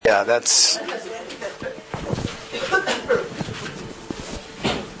Yeah, that's...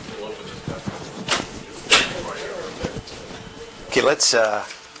 Okay, let's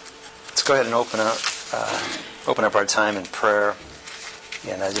go ahead and open up our time in prayer.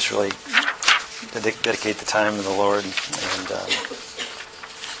 And I just really dedicate the time to the Lord and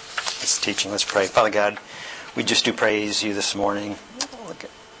this teaching. Let's pray. Father God, we just do praise you this morning.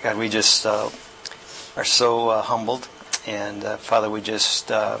 God, we just are so humbled. And Father, we just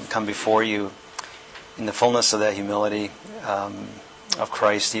come before you in the fullness of that humility of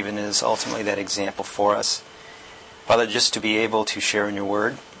Christ, even as ultimately that example for us. Father, just to be able to share in your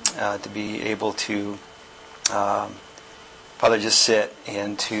word, to be able to, Father, just sit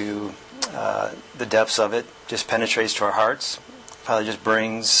into the depths of it, just penetrates to our hearts. Father, just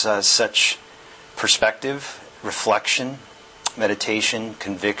brings such perspective, reflection, meditation,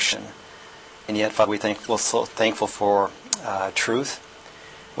 conviction. And yet, Father, we're so thankful for truth.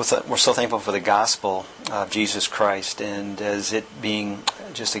 We're so thankful for the gospel of Jesus Christ, and as it being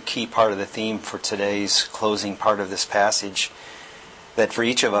just a key part of the theme for today's closing part of this passage, that for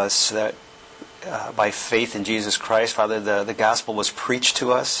each of us, that by faith in Jesus Christ, Father, the gospel was preached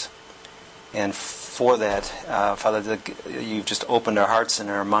to us, and for that, Father, you've just opened our hearts and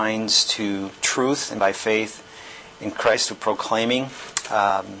our minds to truth, and by faith in Christ, to proclaiming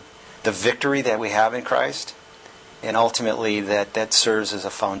the victory that we have in Christ. And ultimately that serves as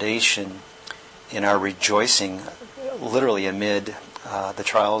a foundation in our rejoicing, literally amid the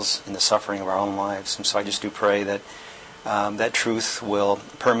trials and the suffering of our own lives. And so I just do pray that that truth will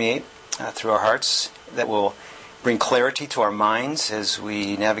permeate through our hearts, that will bring clarity to our minds as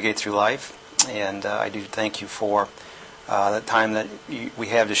we navigate through life. And I do thank you for the time that we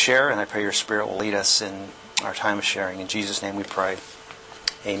have to share, and I pray your Spirit will lead us in our time of sharing. In Jesus' name we pray.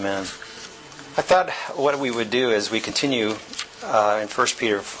 Amen. I thought what we would do as we continue in 1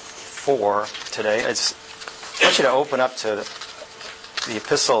 Peter 4 today, I want you to open up to the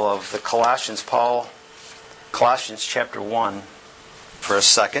epistle of the Colossians, Paul, Colossians chapter 1 for a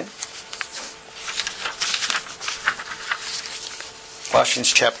second.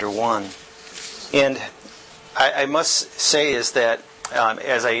 Colossians chapter 1. And I must say is that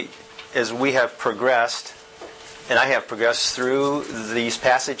as we have progressed, and I have progressed through these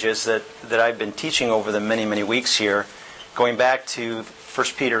passages that I've been teaching over the many, many weeks here, going back to 1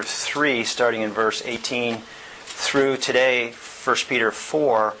 Peter 3, starting in verse 18, through today, 1 Peter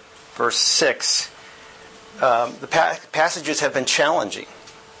 4, verse 6. The passages have been challenging.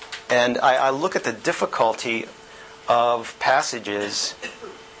 And I look at the difficulty of passages,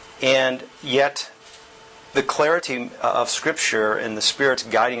 and yet the clarity of Scripture and the Spirit's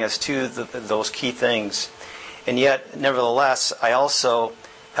guiding us to those key things. And yet, nevertheless, I also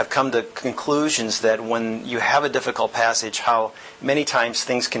have come to conclusions that when you have a difficult passage, how many times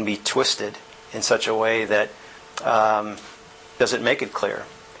things can be twisted in such a way that doesn't make it clear.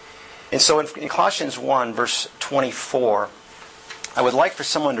 And so in Colossians 1, verse 24, I would like for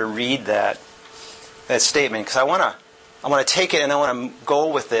someone to read that statement, because I want to take it and I want to go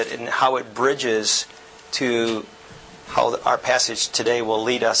with it and how it bridges to how our passage today will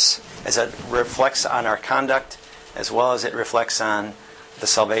lead us as it reflects on our conduct, as well as it reflects on the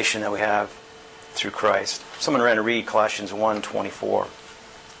salvation that we have through Christ. Someone ran to read Colossians 1:24.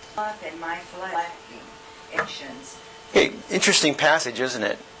 Okay, interesting passage, isn't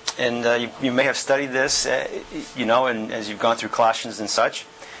it? And you may have studied this, and as you've gone through Colossians and such.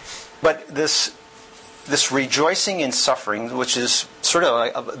 But this rejoicing in suffering, which is sort of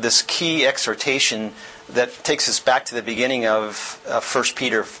like this key exhortation that takes us back to the beginning of 1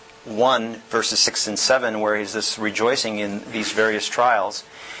 Peter 1, verses 6 and 7, where he's this rejoicing in these various trials.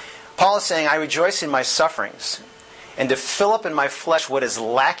 Paul is saying, I rejoice in my sufferings, and to fill up in my flesh what is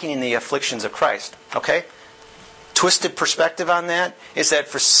lacking in the afflictions of Christ. Okay? Twisted perspective on that is that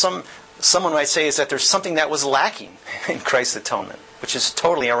for someone might say is that there's something that was lacking in Christ's atonement, which is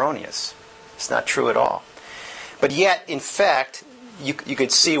totally erroneous. It's not true at all. But yet, in fact, you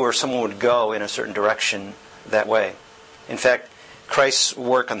could see where someone would go in a certain direction that way. In fact, Christ's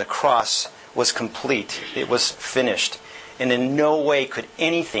work on the cross was complete. It was finished. And in no way could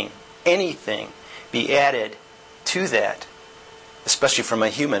anything be added to that, especially from a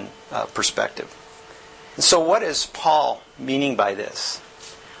human perspective. And so what is Paul meaning by this?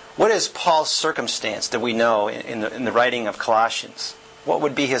 What is Paul's circumstance that we know in the writing of Colossians? What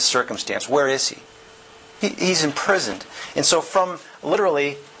would be his circumstance? Where is he? He's imprisoned. And so from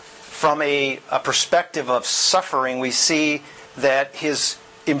a perspective of suffering, we see that his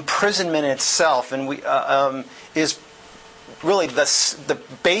imprisonment itself is really the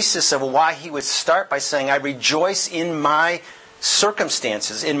basis of why he would start by saying, I rejoice in my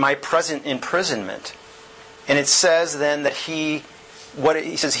circumstances, in my present imprisonment. And it says then that he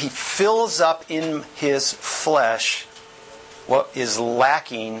says he fills up in his flesh what is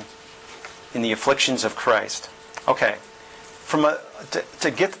lacking in the afflictions of Christ. Okay.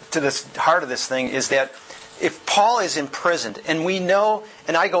 To get to this heart of this thing is that if Paul is imprisoned, and we know,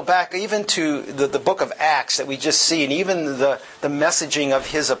 and I go back even to the book of Acts that we just see, and even the messaging of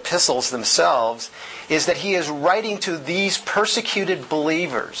his epistles themselves, is that he is writing to these persecuted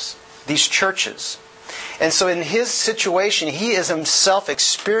believers, these churches. And so in his situation, he is himself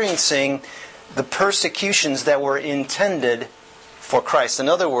experiencing the persecutions that were intended for Christ. In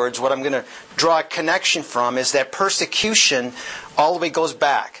other words, what I'm going to draw a connection from is that persecution all the way goes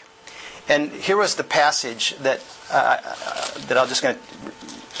back. And here was the passage that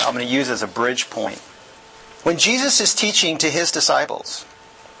I'm going to use as a bridge point. When Jesus is teaching to his disciples,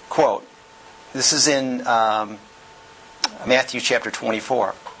 quote, this is in Matthew chapter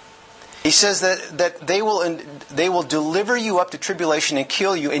 24. He says that they will deliver you up to tribulation and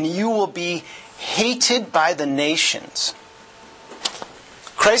kill you, and you will be hated by the nations.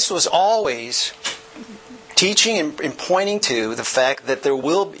 Christ was always teaching and pointing to the fact that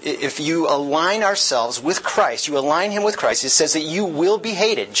if you align ourselves with Christ, you align Him with Christ, it says that you will be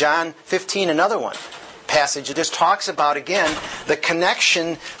hated. John 15, another one. Passage that just talks about, again, the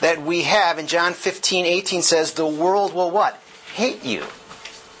connection that we have. In John 15:18 says, the world will what? Hate you.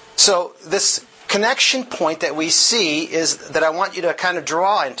 So this connection point that we see is that I want you to kind of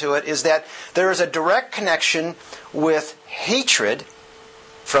draw into it is that there is a direct connection with hatred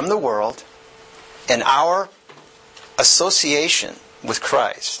from the world and our association with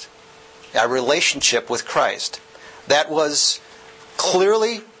Christ, our relationship with Christ. That was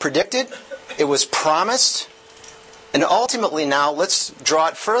clearly predicted. It was promised. And ultimately now, let's draw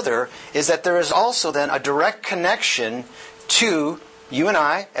it further, is that there is also then a direct connection to you and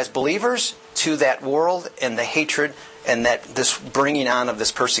I, as believers, to that world and the hatred and this bringing on of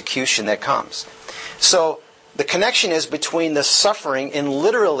this persecution that comes. So the connection is between the suffering and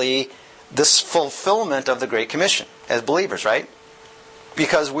literally this fulfillment of the Great Commission as believers, right?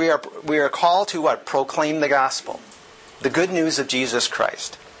 Because we are called to what? Proclaim the gospel, the good news of Jesus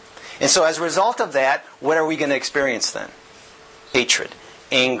Christ. And so as a result of that, what are we going to experience then? Hatred,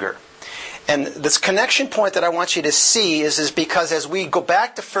 anger. And this connection point that I want you to see is because as we go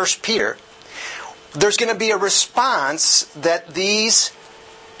back to 1 Peter, there's going to be a response that these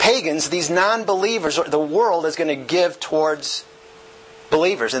pagans, these non-believers, or the world is going to give towards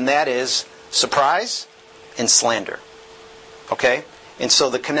believers. And that is surprise and slander. Okay? And so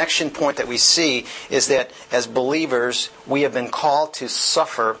the connection point that we see is that as believers, we have been called to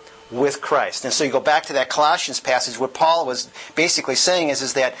suffer with Christ. And so you go back to that Colossians passage, what Paul was basically saying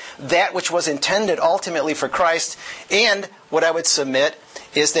is that which was intended ultimately for Christ, and what I would submit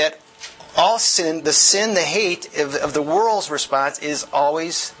is that all sin, the hate of the world's response is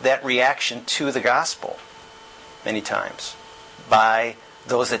always that reaction to the gospel, many times, by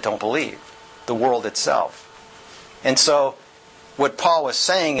those that don't believe, the world itself. And so what Paul was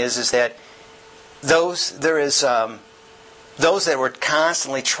saying is that those that were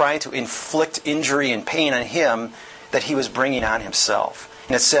constantly trying to inflict injury and pain on him, that he was bringing on himself.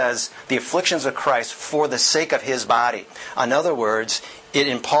 And it says, the afflictions of Christ for the sake of His body. In other words,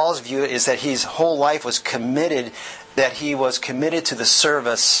 in Paul's view is that his whole life was committed, that he was committed to the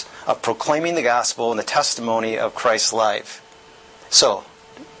service of proclaiming the gospel and the testimony of Christ's life. So,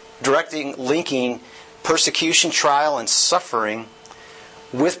 linking persecution, trial, and suffering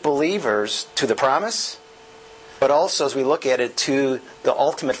with believers to the promise, but also, as we look at it, to the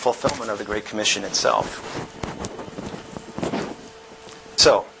ultimate fulfillment of the Great Commission itself.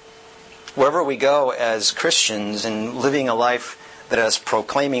 So, wherever we go as Christians and living a life that is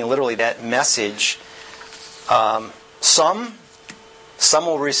proclaiming literally that message, some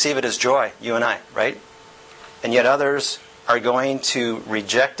will receive it as joy, you and I, right? And yet others are going to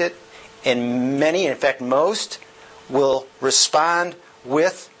reject it, and many, in fact most, will respond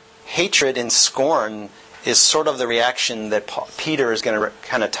with hatred and scorn, is sort of the reaction that Peter is going to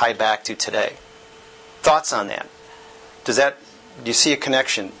kind of tie back to today. Thoughts on that? Do you see a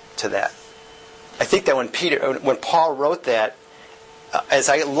connection to that? I think that when Paul wrote that, as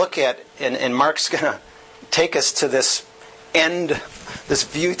I look at, and Mark's going to take us to this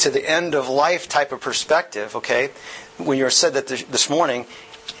view to the end of life type of perspective, okay? When you said that this morning,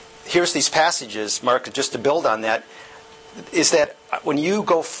 here's these passages, Mark, just to build on that, is that when you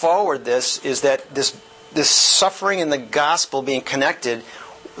go forward is that this suffering and the gospel being connected,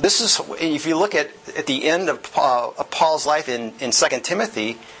 this is, if you look at the end of Paul's life in 2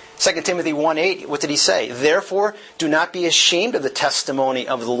 Timothy, 2 Timothy 1:8, what did he say? Therefore, do not be ashamed of the testimony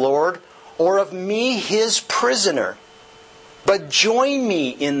of the Lord or of me, his prisoner, but join me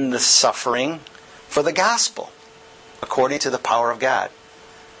in the suffering for the gospel, according to the power of God.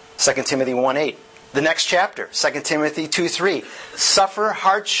 2 Timothy 1:8. The next chapter, 2 Timothy 2:3. Suffer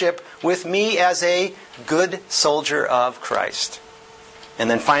hardship with me as a good soldier of Christ. And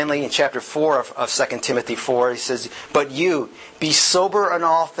then finally, in chapter 4 of 2 Timothy 4, he says, but you, be sober in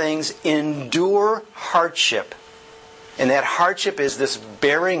all things, endure hardship. And that hardship is this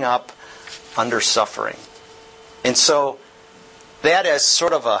bearing up under suffering. And so, that is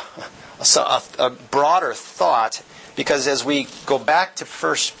sort of a broader thought, because as we go back to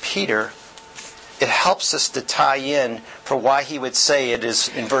 1 Peter, it helps us to tie in for why he would say it is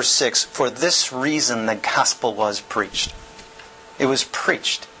in verse 6, for this reason the gospel was preached. It was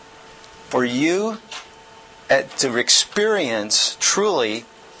preached for you to experience truly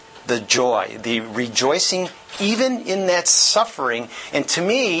the joy, the rejoicing, even in that suffering. And to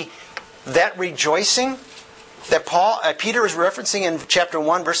me, that rejoicing that Peter is referencing in chapter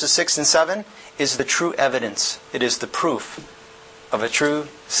 1, verses 6 and 7, is the true evidence. It is the proof of a true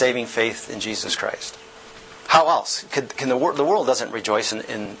saving faith in Jesus Christ. How else? The world doesn't rejoice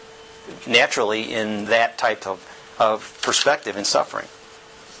naturally in that type of perspective in suffering.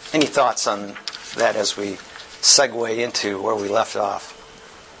 Any thoughts on that as we segue into where we left off?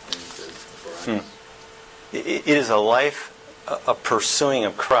 It is a life of pursuing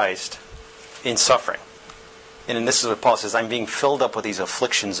of Christ in suffering. And this is what Paul says, I'm being filled up with these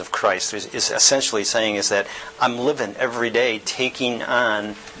afflictions of Christ. Is essentially saying is that I'm living every day taking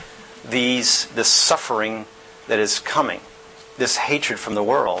on this suffering that is coming, this hatred from the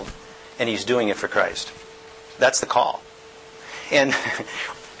world, and he's doing it for Christ. That's the call. And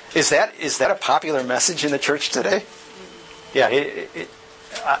is that a popular message in the church today? Yeah,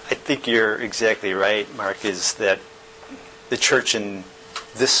 I think you're exactly right, Mark, is that the church in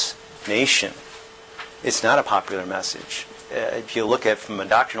this nation, it's not a popular message. If you look at it from a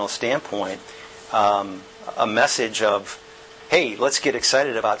doctrinal standpoint, a message of, hey, let's get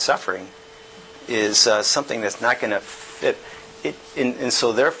excited about suffering is something that's not going to fit. And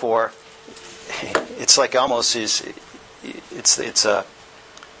so therefore, it's like almost it's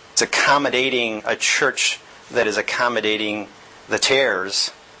accommodating a church that is accommodating the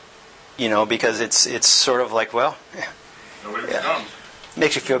tares, because it's sort of like, well, nobody comes.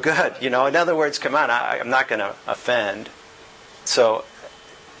 Makes you feel good, In other words, come on, I'm not going to offend. So,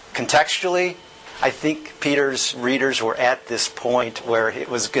 contextually, I think Peter's readers were at this point where it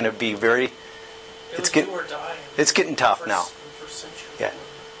was going to be it's getting tough now. Yeah,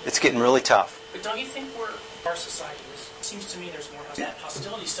 it's getting really tough. But don't you think our society is? It seems to me there's more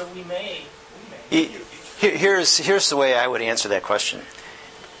hostility, so we may. Here's the way I would answer that question.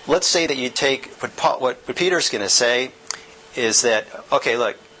 Let's say that you take what Peter's going to say is that, okay,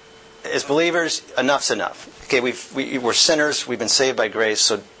 look, as believers, enough's enough. Okay, we're sinners, we've been saved by grace,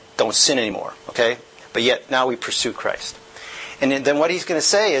 so don't sin anymore. Okay, but yet now we pursue Christ. And then what he's going to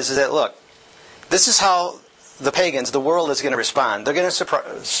say is that, look, this is how the pagans, the world is going to respond. They're going to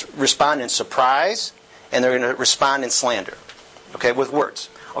respond in surprise, and they're going to respond in slander. Okay, with words.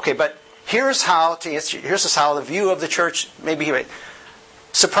 Okay, but here's how the view of the church may be.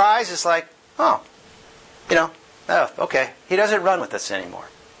 Surprise is like, okay, he doesn't run with us anymore.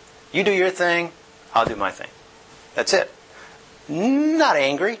 You do your thing, I'll do my thing. That's it. Not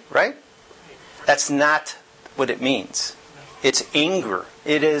angry, right? That's not what it means. It's anger.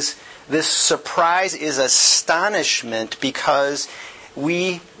 This surprise is astonishment because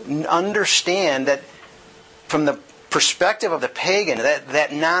we understand that from the perspective of the pagan,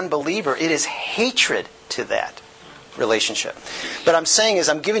 that non-believer, it is hatred to that relationship. But I'm saying is,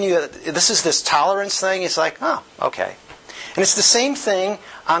 I'm giving you, this tolerance thing. It's like, oh, okay. And it's the same thing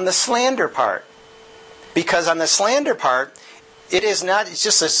on the slander part. Because on the slander part, it's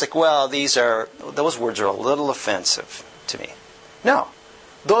just like, well, those words are a little offensive to me. No.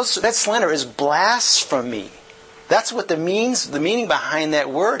 That slander is blasphemy. That's what the meaning behind that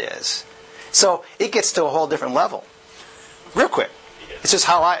word is. So it gets to a whole different level. Real quick. It's just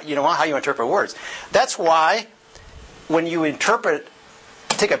how you interpret words. That's why when you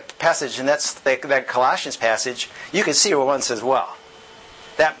take a passage, and that's that Colossians passage, you can see where one says, well,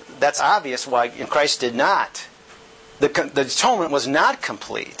 that's obvious why Christ did not. The atonement was not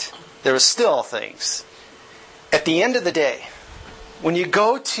complete. There were still things. At the end of the day, when you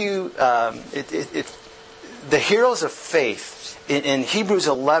go to the heroes of faith in Hebrews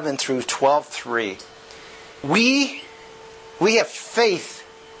 11 through 12:3, we have faith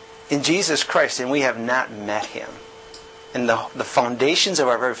in Jesus Christ, and we have not met Him. and the foundations of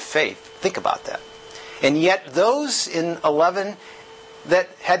our very faith. Think about that. And yet those in 11 that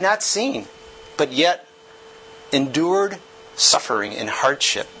had not seen, but yet endured suffering and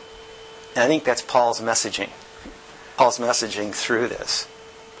hardship. And I think that's Paul's messaging. Paul's messaging through this.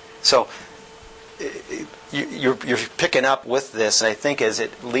 So you're picking up with this, and I think as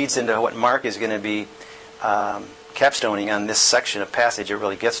it leads into what Mark is going to be capstoning on this section of passage, it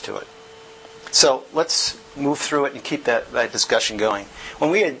really gets to it. So let's move through it and keep that discussion going.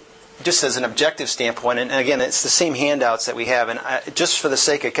 When we had, just as an objective standpoint, and again, it's the same handouts that we have, and just for the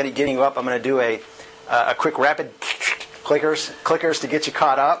sake of kind of getting you up, I'm going to do a quick rapid clickers to get you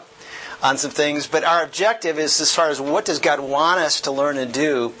caught up on some things. But our objective is as far as what does God want us to learn and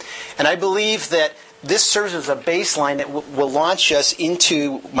do. And I believe that this serves as a baseline that will launch us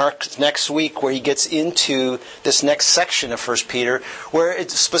into Mark next week, where he gets into this next section of 1 Peter, where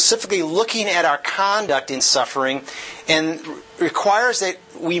it's specifically looking at our conduct in suffering and requires that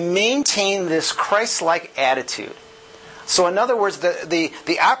we maintain this Christ-like attitude. So in other words, the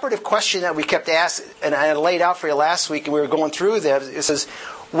operative question that we kept asking, and I laid out for you last week, and we were going through that, it says,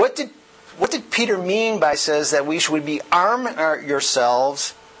 what did Peter mean by says that we should be arming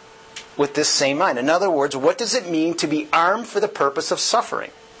yourselves with this same mind? In other words, what does it mean to be armed for the purpose of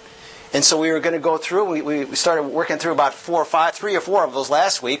suffering? And so we were going to go through, we started working through about 3 or 4 of those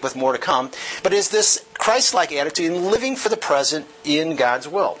last week, with more to come. But is this Christ-like attitude in living for the present in God's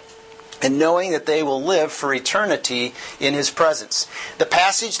will, and knowing that they will live for eternity in His presence. The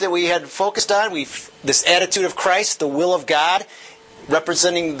passage that we had focused on, this attitude of Christ, the will of God,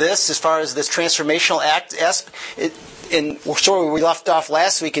 representing this as far as this transformational act. And where we left off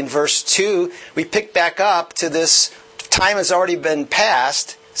last week in verse 2, we picked back up to this time has already been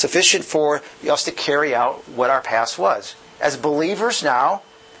passed, sufficient for us to carry out what our past was. As believers now,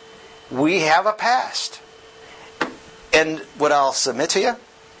 we have a past. And what I'll submit to you,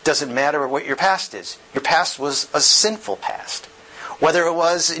 doesn't matter what your past is. Your past was a sinful past. Whether it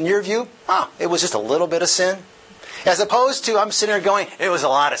was, in your view, it was just a little bit of sin, as opposed to I'm sitting there going, it was a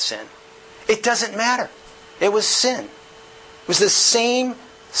lot of sin. It doesn't matter. It was sin. It was the same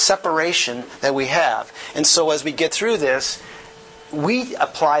separation that we have. And so as we get through this, we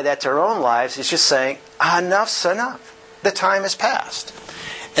apply that to our own lives. It's just saying, enough's enough. The time has passed.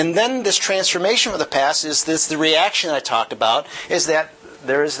 And then this transformation of the past is this, the reaction I talked about, is that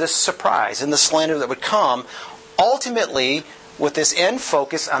there is this surprise and the slander that would come, ultimately with this end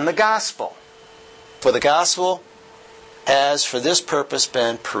focus on the gospel. For the gospel has for this purpose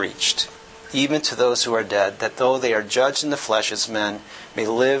been preached, even to those who are dead, that though they are judged in the flesh as men, may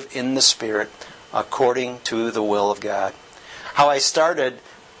live in the Spirit according to the will of God. How I started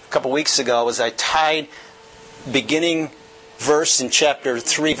a couple weeks ago was I tied beginning verse in chapter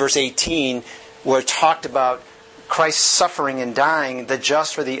 3, verse 18, where it talked about Christ's suffering and dying, the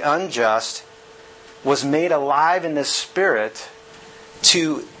just for the unjust, was made alive in the Spirit,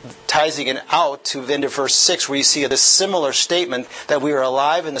 to ties again out to the end of verse 6, where you see this similar statement that we are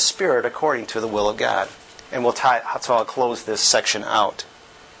alive in the Spirit according to the will of God. And so I'll close this section out.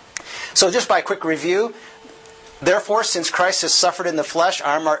 So just by a quick review, therefore, since Christ has suffered in the flesh,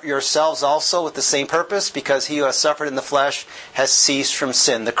 arm yourselves also with the same purpose, because he who has suffered in the flesh has ceased from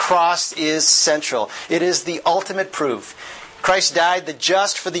sin. The cross is central. It is the ultimate proof. Christ died the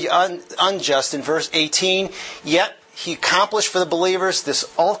just for the unjust in verse 18, yet he accomplished for the believers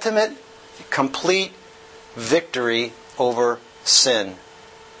this ultimate, complete victory over sin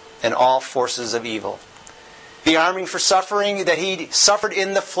and all forces of evil. The arming for suffering, that he suffered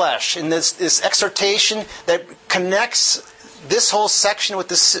in the flesh. And this exhortation that connects this whole section with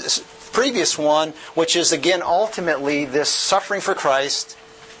this previous one, which is again ultimately this suffering for Christ.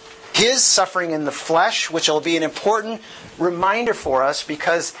 His suffering in the flesh, which will be an important reminder for us,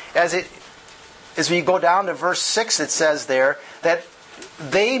 because as we go down to verse 6, it says there that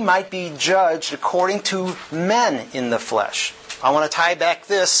they might be judged according to men in the flesh. I want to tie back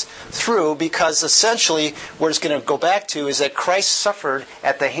this through, because essentially what it's going to go back to is that Christ suffered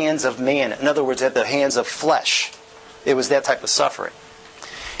at the hands of man. In other words, at the hands of flesh. It was that type of suffering.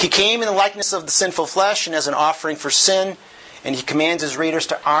 He came in the likeness of the sinful flesh and as an offering for sin, and he commands his readers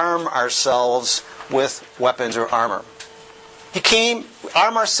to arm ourselves with weapons or armor. He came,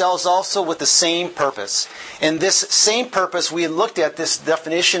 arm ourselves also with the same purpose. And this same purpose, we looked at this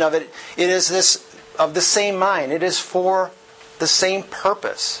definition of it, it is this of the same mind. It is for the same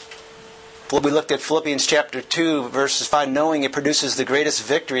purpose. We looked at Philippians chapter 2, verses 5, knowing it produces the greatest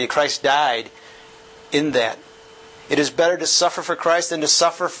victory. Christ died in that. It is better to suffer for Christ than to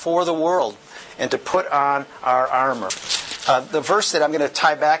suffer for the world, and to put on our armor. The verse that I'm going to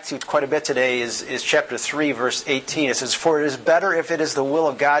tie back to quite a bit today is chapter 3, verse 18. It says, "For it is better if it is the will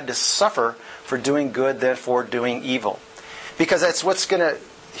of God to suffer for doing good than for doing evil." Because that's what's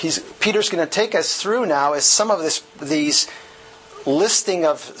Peter's going to take us through now is some of these listing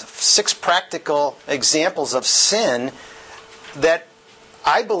of 6 practical examples of sin that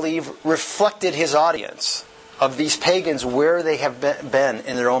I believe reflected his audience of these pagans where they have been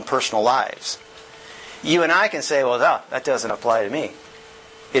in their own personal lives. You and I can say, well, no, that doesn't apply to me.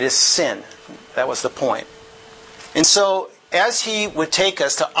 It is sin. That was the point. And so, as he would take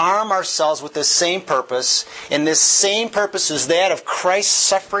us to arm ourselves with this same purpose, and this same purpose is that of Christ's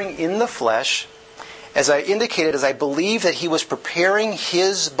suffering in the flesh, as I indicated, as I believe that he was preparing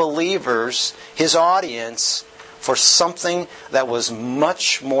his believers, his audience, for something that was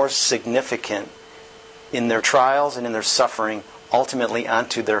much more significant in their trials and in their suffering, ultimately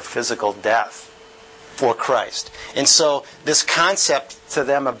onto their physical death for Christ. And so this concept to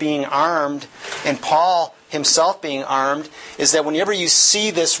them of being armed, and Paul himself being armed, is that whenever you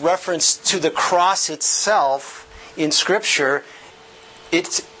see this reference to the cross itself in Scripture,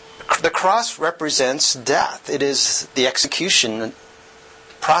 the cross represents death. It is the execution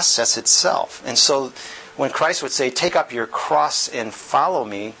process itself. And so when Christ would say, "Take up your cross and follow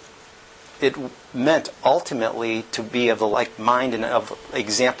me," it meant ultimately to be of the like mind and of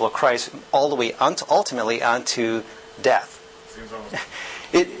example of Christ all the way ultimately onto death.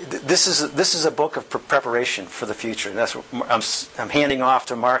 This is a book of preparation for the future. And that's what I'm handing off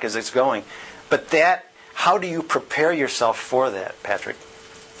to Mark as it's going. But how do you prepare yourself for that, Patrick?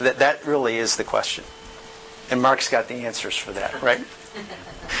 That really is the question. And Mark's got the answers for that, right?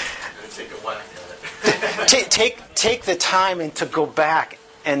 Take a whack at it. Take the time and to go back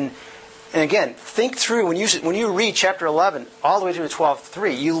and again, think through when you read chapter 11 all the way to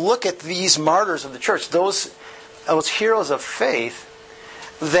 12:3. You look at these martyrs of the church, those heroes of faith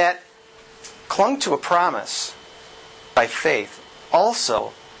that clung to a promise by faith.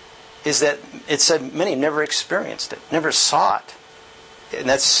 Also, is that it said many never experienced it, never saw it, and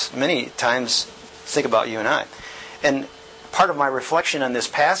that's many times. Think about you and I. And part of my reflection on this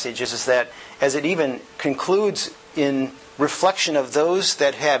passage is that as it even concludes in reflection of those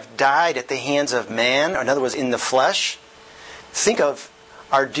that have died at the hands of man, or in other words, in the flesh, think of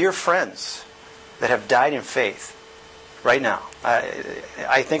our dear friends that have died in faith right now.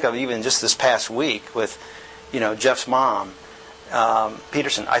 I think of even just this past week with, Jeff's mom,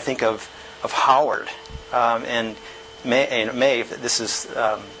 Peterson. I think of Howard and Maeve. This is,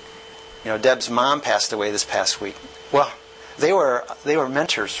 Deb's mom passed away this past week. Well, they were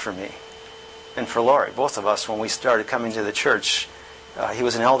mentors for me and for Lori, both of us, when we started coming to the church. He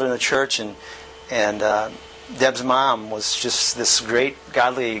was an elder in the church, and Deb's mom was just this great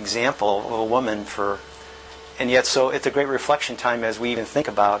godly example of a woman and yet so it's a great reflection time as we even think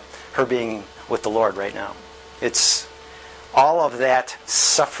about her being with the Lord right now. It's all of that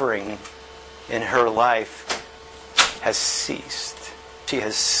suffering in her life has ceased. She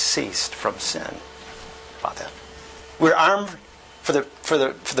has ceased from sin. About that. We're armed for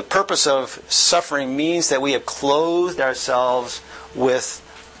the purpose of suffering means that we have clothed ourselves with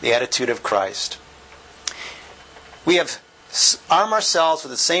the attitude of Christ. We have armed ourselves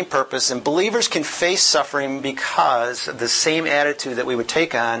with the same purpose, and believers can face suffering because of the same attitude that we would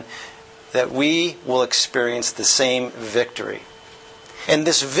take on, that we will experience the same victory. And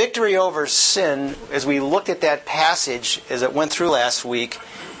this victory over sin, as we looked at that passage as it went through last week,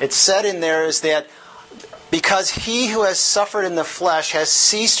 it said in there is that because he who has suffered in the flesh has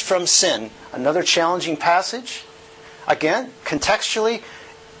ceased from sin. Another challenging passage. Again, contextually,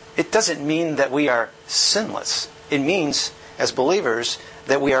 it doesn't mean that we are sinless. It means, as believers,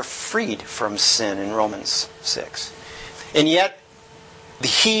 that we are freed from sin in Romans 6. And yet, the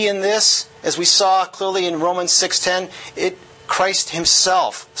he in this, as we saw clearly in Romans 6:10, Christ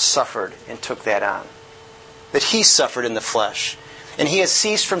himself suffered and took that on. That he suffered in the flesh. And he has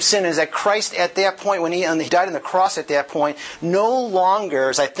ceased from sin. Is that Christ at that point, when he died on the cross at that point, no longer,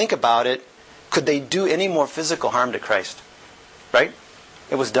 as I think about it, could they do any more physical harm to Christ. Right?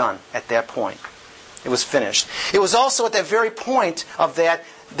 It was done at that point. It was finished. It was also at that very point of that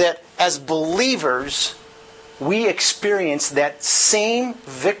as believers, we experience that same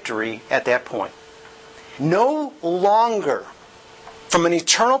victory at that point. No longer, from an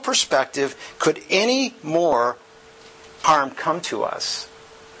eternal perspective, could any more harm come to us.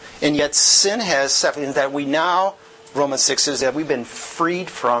 And yet sin has suffered, that we now, Romans 6 says that we've been freed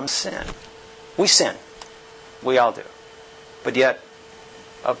from sin. We sin. We all do. But yet,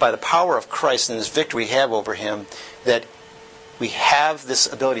 by the power of Christ and this victory we have over him, that we have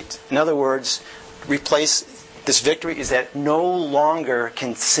this ability to, in other words, replace this victory is that no longer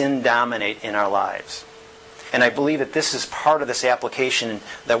can sin dominate in our lives. And I believe that this is part of this application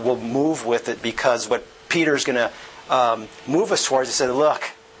that we'll move with it, because what Peter's going to move us towards is say,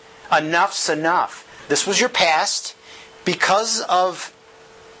 look, enough's enough. This was your past. Because of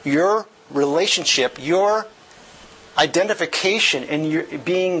your relationship, your identification in your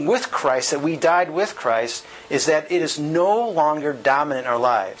being with Christ, that we died with Christ, is that it is no longer dominant in our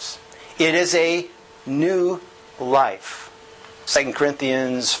lives. It is a new life. 2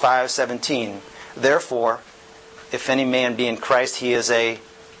 Corinthians 5:17. Therefore, if any man be in Christ, he is a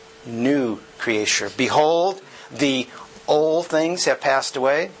new creature. Behold, the old things have passed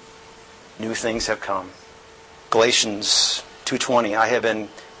away, new things have come. Galatians 2:20. I have been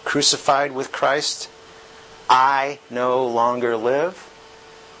crucified with Christ. I no longer live.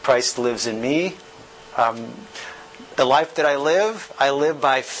 Christ lives in me. The life that I live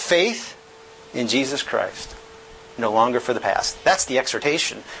by faith in Jesus Christ. No longer for the past. That's the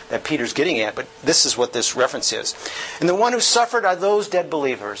exhortation that Peter's getting at, but this is what this reference is. And the one who suffered are those dead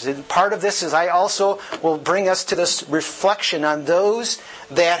believers. And part of this is I also will bring us to this reflection on those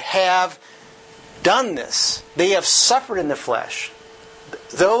that have done this. They have suffered in the flesh.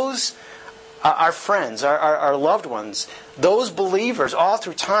 Those our friends, our loved ones, those believers all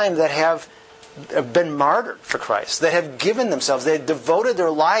through time that have been martyred for Christ, that have given themselves, they have devoted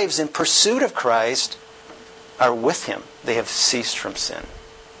their lives in pursuit of Christ, are with Him. They have ceased from sin.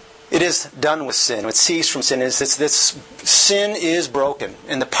 It is done with sin. What ceased from sin is this sin is broken.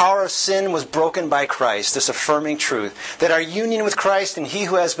 And the power of sin was broken by Christ, this affirming truth. That our union with Christ and He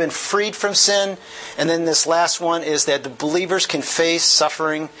who has been freed from sin. And then this last one is that the believers can face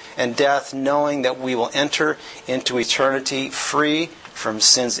suffering and death knowing that we will enter into eternity free from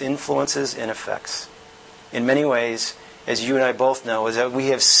sin's influences and effects. In many ways, as you and I both know, is that we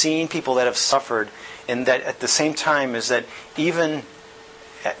have seen people that have suffered, and that at the same time is that even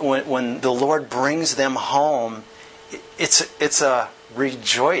when the Lord brings them home, it's a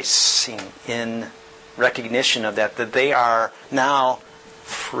rejoicing in recognition of that they are now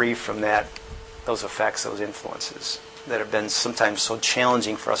free from those effects, those influences that have been sometimes so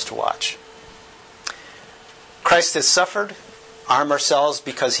challenging for us to watch. Christ has suffered. Arm ourselves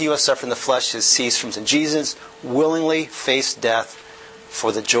because He who has suffered in the flesh has ceased from sin. Jesus willingly faced death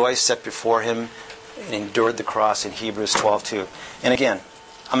for the joy set before Him and endured the cross in Hebrews 12:2. And again,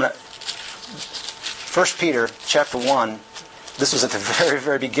 1 Peter chapter 1, this was at the very,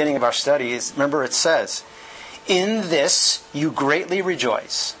 very beginning of our studies. Remember it says, in this you greatly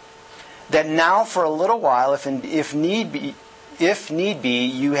rejoice, that now for a little while, if need be,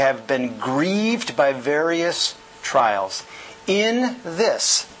 you have been grieved by various trials. In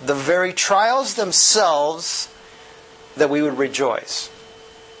this, the very trials themselves, that we would rejoice.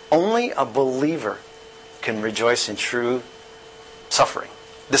 Only a believer can rejoice in true suffering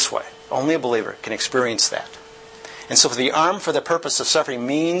this way. Only a believer can experience that. And so the arm for the purpose of suffering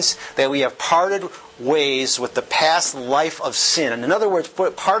means that we have parted ways with the past life of sin. And in other words,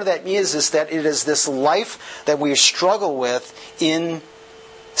 what part of that is that it is this life that we struggle with in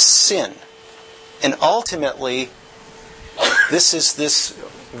sin. And ultimately, this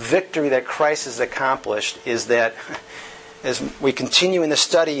victory that Christ has accomplished is that, as we continue in the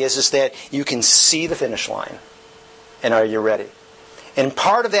study, is that you can see the finish line. And are you ready? And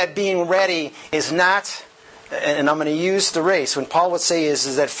part of that being ready is not, and I'm going to use the race, when Paul would say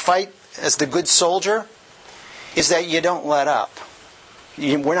is that fight as the good soldier, is that you don't let up.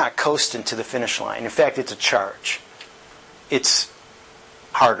 We're not coasting to the finish line. In fact, it's a charge. It's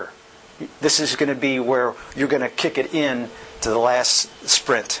harder. This is going to be where you're going to kick it in to the last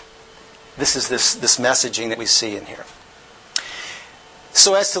sprint. This is this messaging that we see in here.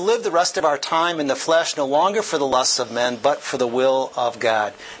 So as to live the rest of our time in the flesh, no longer for the lusts of men, but for the will of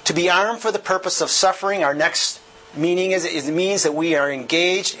God. To be armed for the purpose of suffering, our next meaning is it means that we are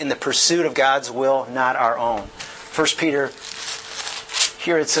engaged in the pursuit of God's will, not our own. 1 Peter,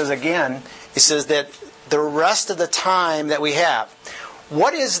 here it says again, it says that the rest of the time that we have.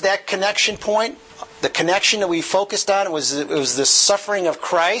 What is that connection point? The connection that we focused on, it was the suffering of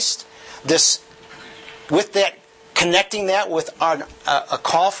Christ. With that, connecting that with a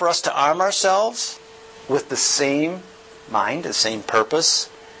call for us to arm ourselves with the same mind, the same purpose.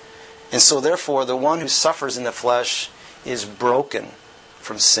 And so therefore, the one who suffers in the flesh is broken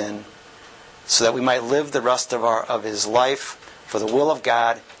from sin, so that we might live the rest of his life for the will of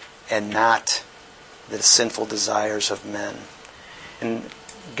God and not the sinful desires of men. And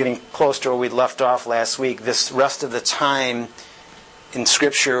getting close to where we left off last week, this rest of the time in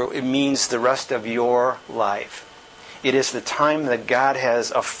Scripture, it means the rest of your life. It is the time that God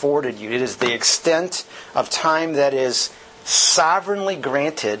has afforded you. It is the extent of time that is sovereignly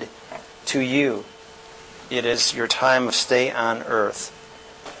granted to you. It is your time of stay on earth.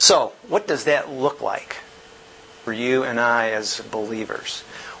 So, what does that look like for you and I as believers?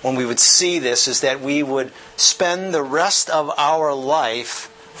 When we would see this is that we would spend the rest of our life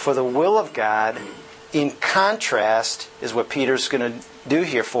for the will of God. In contrast, is what Peter's going to do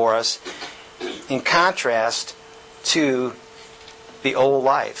here for us, in contrast to the old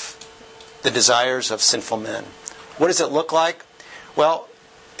life, the desires of sinful men. What does it look like? Well,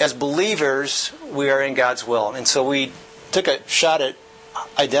 as believers, we are in God's will. And so we took a shot at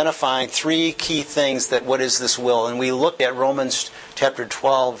identifying three key things that what is this will. And we looked at Romans chapter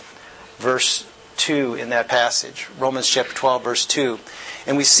 12, verse 2 in that passage. Romans chapter 12, verse 2.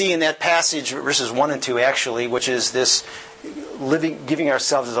 And we see in that passage, verses 1 and 2 actually, which is this giving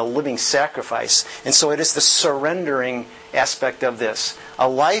ourselves as a living sacrifice. And so it is the surrendering aspect of this. A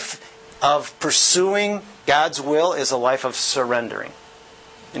life of pursuing God's will is a life of surrendering.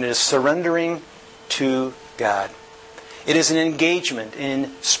 And it is surrendering to God. It is an engagement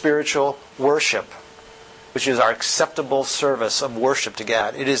in spiritual worship, which is our acceptable service of worship to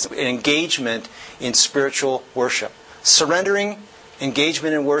God. It is an engagement in spiritual worship. Surrendering,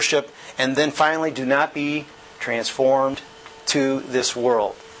 engagement in worship, and then finally, do not be transformed to this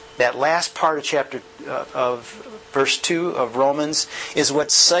world. That last part of chapter of verse 2 of Romans is what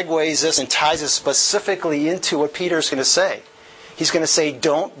segues us and ties us specifically into what Peter's going to say. He's going to say,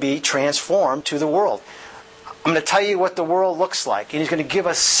 don't be transformed to the world. I'm going to tell you what the world looks like. And he's going to give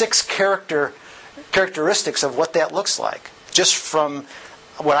us 6 characteristics of what that looks like. Just from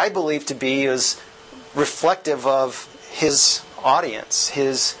what I believe to be is reflective of his audience,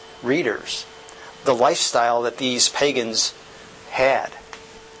 his readers, the lifestyle that these pagans had.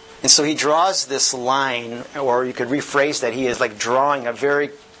 And so he draws this line, or you could rephrase that, he is like drawing a very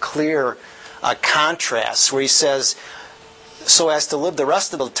clear contrast where he says, so as to live the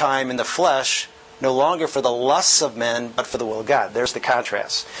rest of the time in the flesh, no longer for the lusts of men, but for the will of God. There's the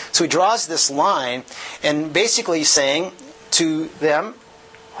contrast. So he draws this line, and basically he's saying to them,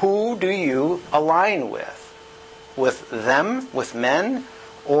 who do you align with? With them, with men,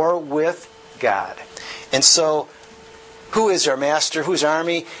 or with God? And so, who is our master? Who's our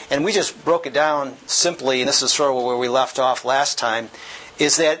army? And we just broke it down simply, and this is sort of where we left off last time,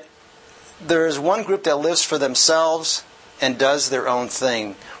 is that there is one group that lives for themselves and does their own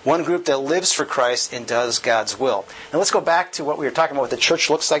thing. One group that lives for Christ and does God's will. Now let's go back to what we were talking about, what the church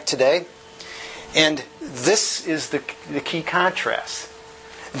looks like today. And this is the key contrast.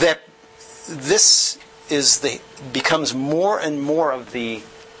 That this is becomes more and more of the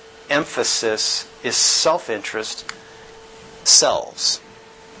emphasis is self-interest, selves.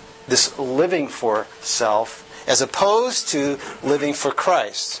 This living for self as opposed to living for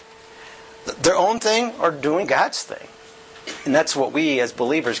Christ. Their own thing or doing God's thing. And that's what we as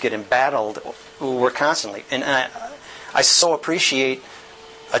believers get embattled over constantly. And I so appreciate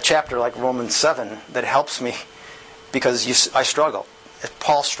a chapter like Romans 7 that helps me because I struggle.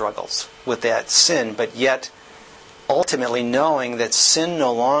 Paul struggles with that sin, but yet ultimately knowing that sin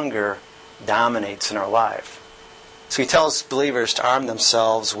no longer dominates in our life. So he tells believers to arm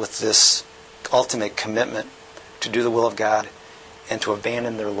themselves with this ultimate commitment to do the will of God and to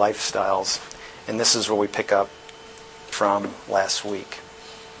abandon their lifestyles. And this is where we pick up from last week.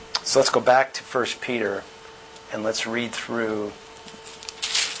 So let's go back to 1 Peter and let's read through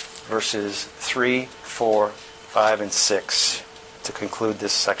verses 3, 4, 5, and 6 to conclude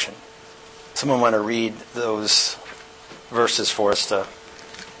this section. Someone want to read those verses for us to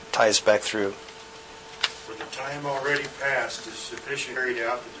tie us back through. For the time already past is sufficient carried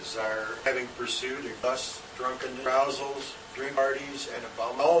out the desire, having pursued lust, drunkenness, carousals, drink parties, and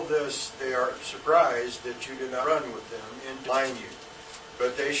about all this they are surprised that you do not run with them and line you.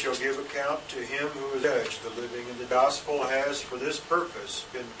 But they shall give account to him who is judged. The living in the gospel has for this purpose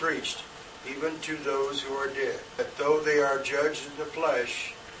been preached, even to those who are dead, that though they are judged in the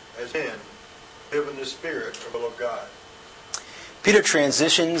flesh, as men, live in the spirit of the will of God. Peter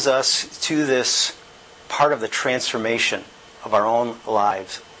transitions us to this part of the transformation of our own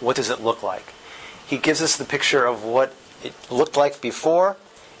lives. What does it look like? He gives us the picture of what it looked like before,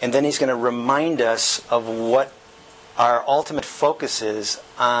 and then he's going to remind us of what our ultimate focus is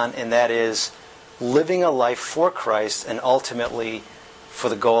on, and that is living a life for Christ and ultimately for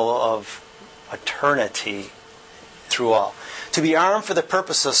the goal of eternity through all. To be armed for the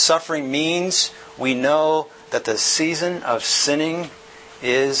purpose of suffering means we know that the season of sinning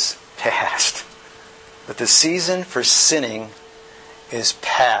is past. That the season for sinning is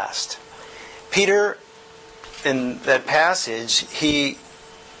past. Peter in that passage, he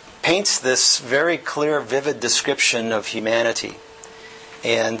paints this very clear, vivid description of humanity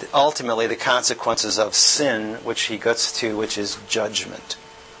and ultimately the consequences of sin, which he gets to, which is judgment.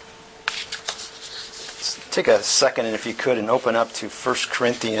 Let's take a second, and if you could, and open up to 1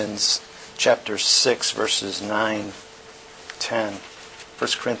 Corinthians chapter 6, verses 9, 10. 1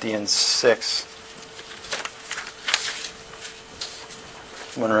 Corinthians 6.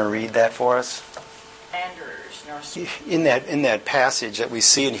 You want to read that for us? In that passage that we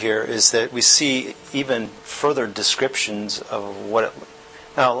see in here is that we see even further descriptions of what it...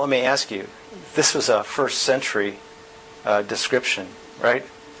 Now, let me ask you, this was a first century description, right?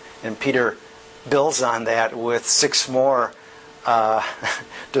 And Peter builds on that with 6 more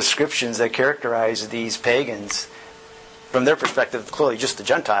descriptions that characterize these pagans. From their perspective, clearly just the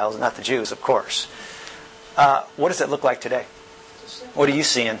Gentiles, not the Jews, of course. What does it look like today? What are you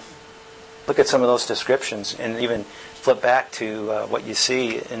seeing? Look at some of those descriptions and even flip back to what you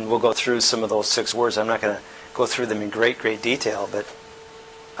see, and we'll go through some of those 6 words. I'm not going to go through them in great detail, but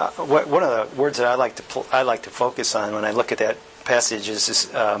one of the words that I like to focus on when I look at that passage is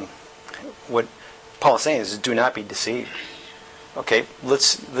this, what Paul is saying is do not be deceived. Okay,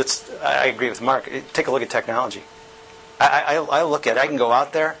 let's. I agree with Mark. Take a look at technology. I look at it. I can go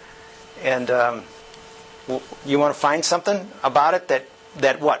out there, and you want to find something about it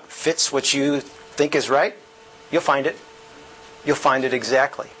that what fits what you think is right. You'll find it. You'll find it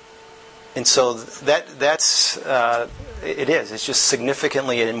exactly. And so that's it is. It's just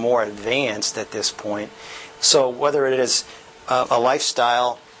significantly more advanced at this point. So whether it is a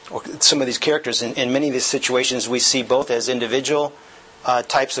lifestyle or some of these characters, in many of these situations we see both as individual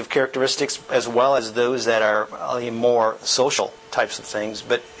types of characteristics as well as those that are more social types of things.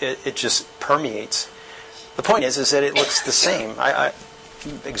 But it just permeates. The point is that it looks the same. I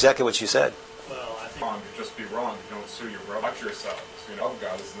exactly what you said. Well, I think wrong to just be wrong. You don't sue your brother. Watch yourselves. You know,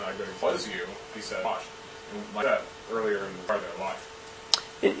 God is not going to close you. He said, watch. And like that earlier in the part of their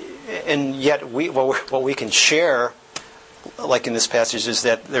life. And yet, what we can share, like in this passage, is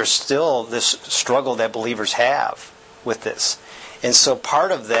that there's still this struggle that believers have with this. And so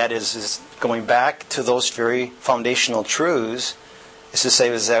part of that is going back to those very foundational truths, is to say,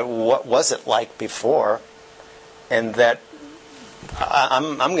 is that what was it like before? And that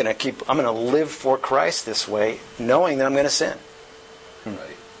I'm going to live for Christ this way, knowing that I'm going to sin.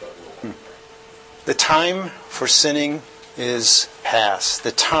 The time for sinning is past.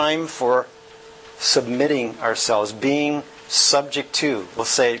 The time for submitting ourselves, being subject to, we'll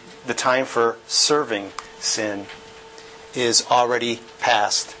say the time for serving sin is already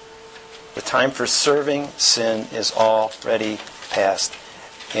past. The time for serving sin is already past.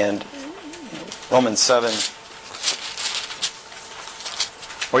 And Romans 7,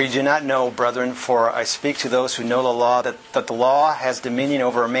 "For you do not know, brethren, for I speak to those who know the law, that the law has dominion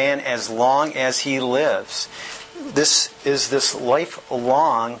over a man as long as he lives." This is this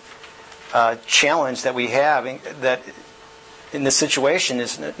lifelong challenge that we have, that in this situation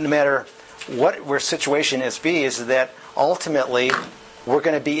is no matter what our situation is that ultimately we're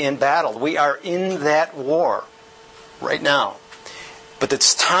going to be in battle. We are in that war right now. But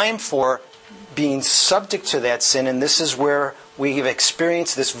it's time for being subject to that sin, and this is where we have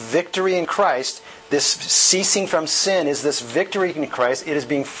experienced this victory in Christ. This ceasing from sin is this victory in Christ. It is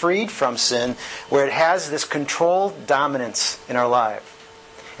being freed from sin, where it has this controlled dominance in our life.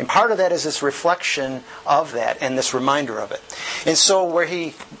 And part of that is this reflection of that and this reminder of it. And so where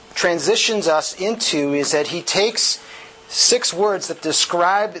he transitions us into is that he takes 6 words that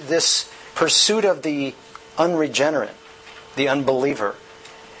describe this pursuit of the unregenerate, the unbeliever.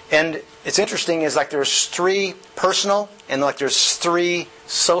 And it's interesting is like there's 3 personal and like there's 3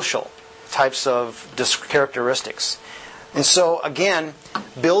 social types of characteristics. And so again,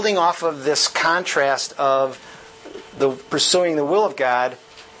 building off of this contrast of the pursuing the will of God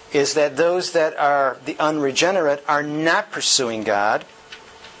is that those that are the unregenerate are not pursuing God,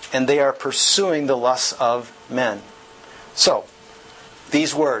 and they are pursuing the lusts of men. So,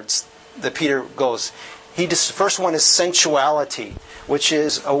 these words that Peter goes, first one is sensuality, which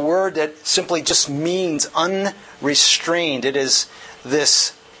is a word that simply just means unrestrained. It is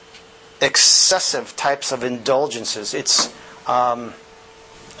this excessive types of indulgences. It's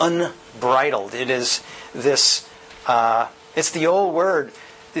unbridled. It is this, it's the old word,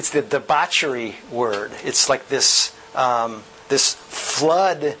 it's the debauchery word. It's like this this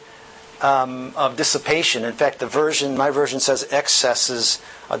flood of dissipation. In fact, my version says excesses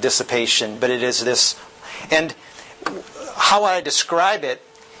of dissipation, but it is this. And how I describe it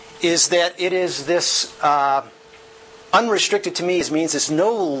is that it is this unrestricted to me means it's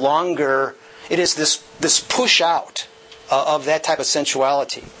no longer, it is this push out of that type of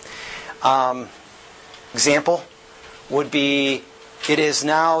sensuality. Example would be, it is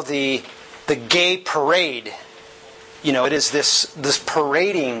now the gay parade. It is this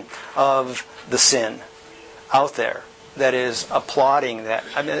parading of the sin out there that is applauding that.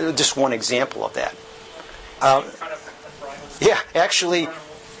 I mean, just one example of that. Yeah, actually,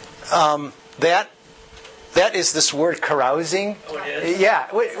 that is this word carousing. Oh, it is? Yeah,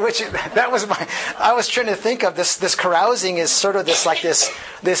 that was I was trying to think of this carousing is sort of this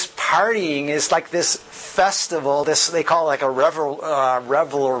partying is like this festival. They call it like a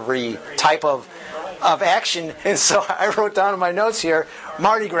revelry type of action. And so I wrote down in my notes here,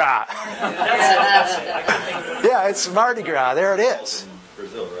 Mardi Gras. Yeah, it's Mardi Gras. There it is.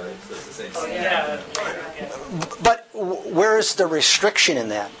 Brazil, right? So it's the same Oh, thing. yeah. But where's the restriction in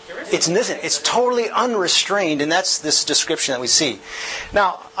that? It's isn't. It's totally unrestrained, and that's this description that we see.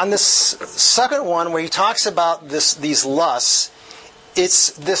 Now, on this second one, where he talks about these lusts,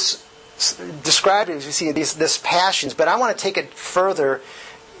 it's this described as you see this passions. But I want to take it further.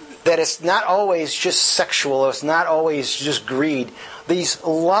 That it's not always just sexual. It's not always just greed. These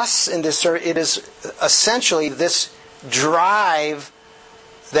lusts in this, it is essentially this drive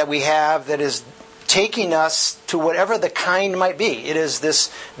that we have that is taking us to whatever the kind might be. It is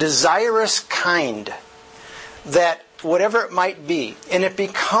this desirous kind that whatever it might be. And it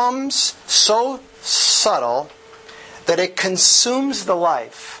becomes so subtle that it consumes the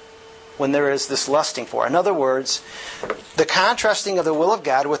life when there is this lusting for. In other words, the contrasting of the will of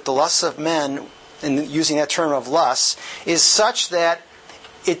God with the lusts of men, and using that term of lust, is such that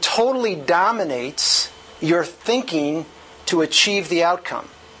it totally dominates your thinking to achieve the outcome.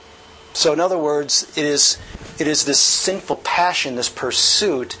 So in other words, it is this sinful passion, this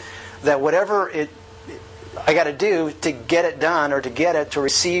pursuit, that whatever I got to do to get it done or to get it, to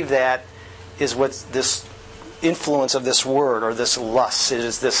receive that, is what's this influence of this word or this lust. It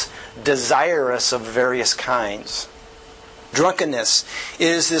is this desirous of various kinds. Drunkenness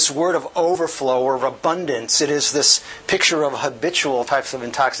is this word of overflow or of abundance. It is this picture of habitual types of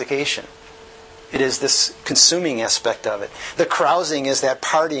intoxication. It is this consuming aspect of it. The carousing is that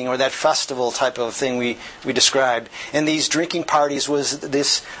partying or that festival type of thing we described. And these drinking parties was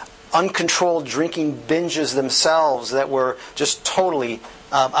this uncontrolled drinking binges themselves that were just totally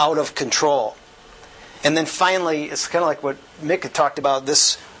out of control. And then finally, it's kind of like what Mick had talked about,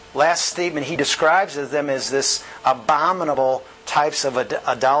 this last statement he describes them as this abominable types of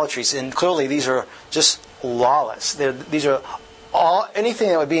idolatries. And clearly these are just lawless. These are anything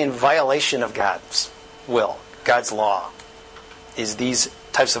that would be in violation of God's will, God's law, is these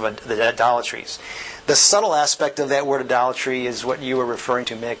types of idolatries. The subtle aspect of that word idolatry is what you were referring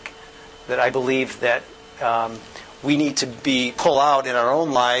to, Mick, that I believe that we need to pull out in our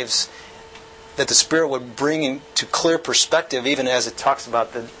own lives, that the Spirit would bring into clear perspective, even as it talks about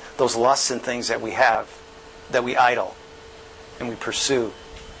those lusts and things that we have, that we idle and we pursue.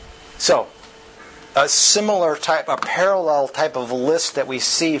 So, a similar type, a parallel type of list that we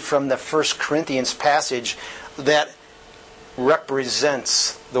see from the 1 Corinthians passage that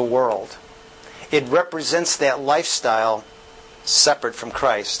represents the world. It represents that lifestyle separate from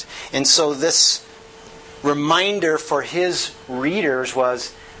Christ. And so this reminder for his readers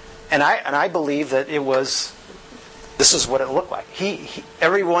was, and I believe that it was, this is what it looked like.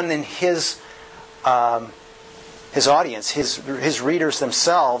 Everyone in his audience, his readers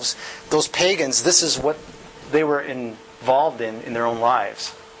themselves, those pagans, this is what they were involved in their own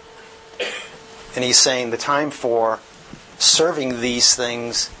lives. And he's saying the time for serving these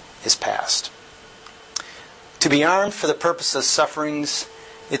things is past. To be armed for the purpose of sufferings,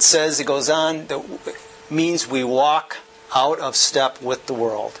 it says, it goes on, that means we walk out of step with the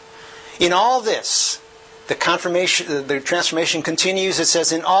world. In all this, the transformation continues. It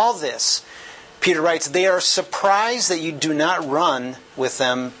says, in all this, Peter writes, they are surprised that you do not run with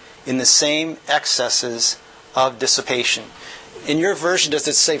them in the same excesses of dissipation. In your version, does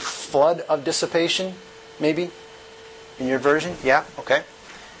it say flood of dissipation? Maybe? In your version? Yeah? Okay.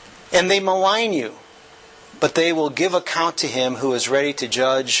 And they malign you, but they will give account to him who is ready to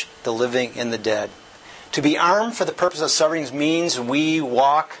judge the living and the dead. To be armed for the purpose of sufferings means we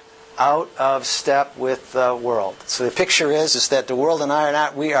walk out of step with the world. So the picture is that the world and I are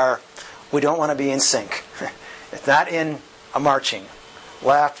not, we don't want to be in sync. It's not in a marching.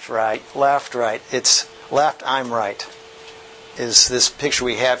 Left, right. It's left, I'm right, is this picture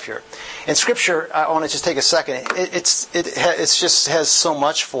we have here. In Scripture, I want to just take a second. It just has so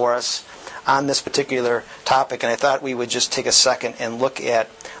much for us on this particular topic, and I thought we would just take a second and look at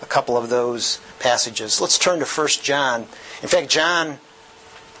a couple of those passages. Let's turn to 1 John. In fact, John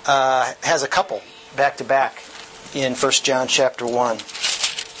has a couple back to back in 1 John chapter 1.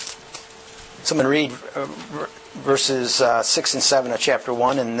 So I'm going to read verses 6 and 7 of chapter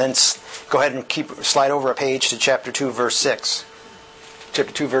 1, and then go ahead and slide over a page to chapter 2, verse 6.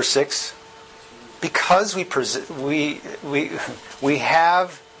 Chapter 2, verse 6. Because we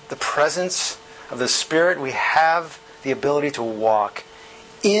have the presence of the Spirit, we have the ability to walk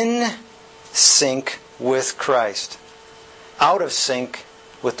in sync with Christ, out of sync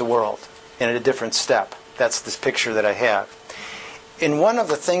with the world, and at a different step. That's this picture that I have. And one of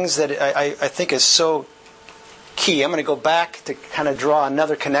the things that I think is so key, I'm going to go back to kind of draw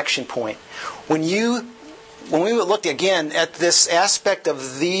another connection point. When we look again at this aspect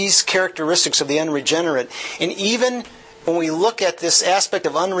of these characteristics of the unregenerate, and even when we look at this aspect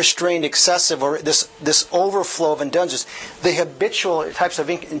of unrestrained, excessive, or this overflow of indulgence, the habitual types of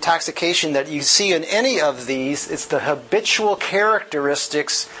intoxication that you see in any of these, it's the habitual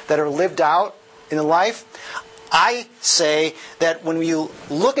characteristics that are lived out in life. I say that when you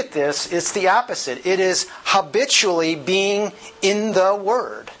look at this, it's the opposite. It is habitually being in the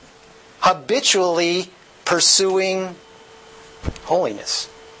Word, habitually pursuing holiness.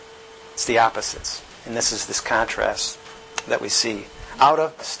 It's the opposites. And this is this contrast that we see. Out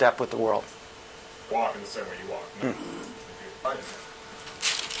of step with the world. Walk in the same way you walk. No.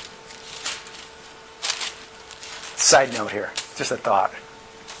 Side note here. Just a thought.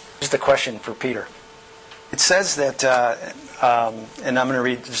 Just a question for Peter. It says that, and I'm going to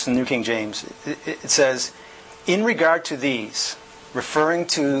read just the New King James. It says, in regard to these, referring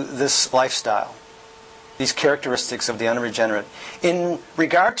to this lifestyle, these characteristics of the unregenerate, in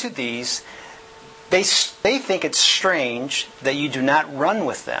regard to these, they think it's strange that you do not run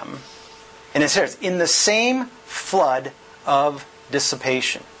with them. And it says, in the same flood of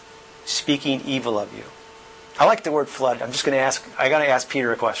dissipation, speaking evil of you. I like the word flood. I'm just going to ask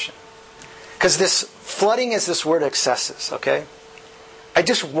Peter a question. Because this flooding is this word excesses, okay? I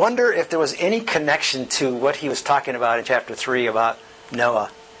just wonder if there was any connection to what he was talking about in chapter 3 about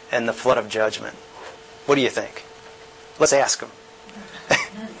Noah and the flood of judgment. What do you think? Let's ask him.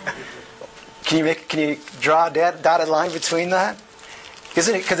 Can you draw a dotted line between that?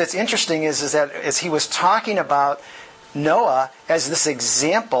 Isn't it? Because it's interesting is that as he was talking about Noah as this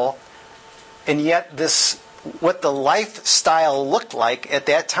example, and yet what the lifestyle looked like at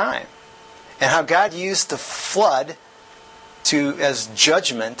that time. And how God used the flood as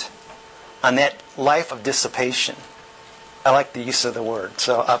judgment on that life of dissipation. I like the use of the word.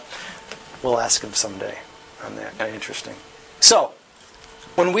 So we'll ask him someday on that. Kind of interesting. So,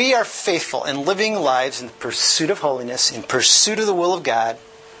 when we are faithful and living lives in pursuit of holiness, in pursuit of the will of God,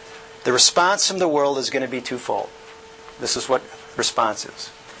 the response from the world is going to be twofold. This is what response is.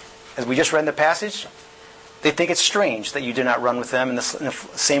 As we just read in the passage, they think it's strange that you do not run with them in the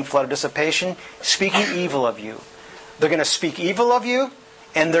same flood of dissipation, speaking evil of you. They're going to speak evil of you,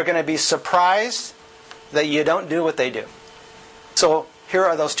 and they're going to be surprised that you don't do what they do. So here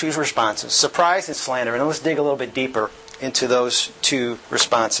are those two responses, surprise and slander. And let's dig a little bit deeper into those two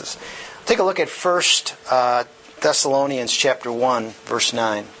responses. Take a look at 1 Thessalonians chapter 1, verse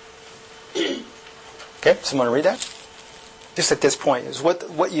 9. Okay, someone read that? Just at this point, is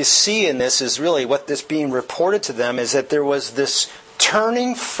what you see in this is really what this being reported to them is that there was this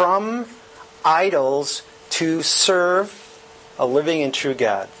turning from idols to serve a living and true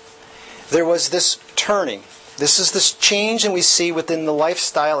God. There was this turning. This is this change that we see within the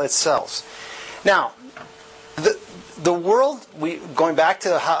lifestyle itself. Now, the world, going back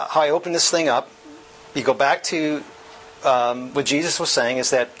to how I opened this thing up, you go back to what Jesus was saying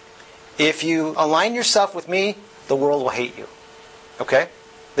is that if you align yourself with me, the world will hate you. Okay?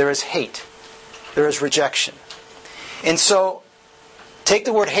 There is hate. There is rejection. And so, take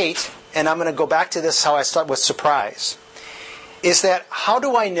the word hate, and I'm going to go back to this how I start with surprise. Is that, how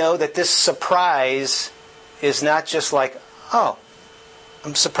do I know that this surprise is not just like, oh,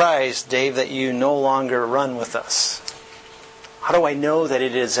 I'm surprised, Dave, that you no longer run with us. How do I know that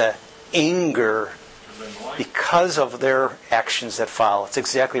it is an anger because of their actions that follow? It's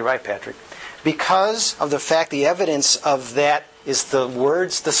exactly right, Patrick. Because of the fact, the evidence of that is the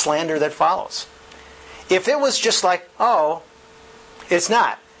words, the slander that follows. If it was just like, oh, it's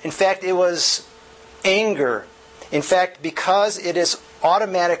not. In fact, it was anger. In fact, because it is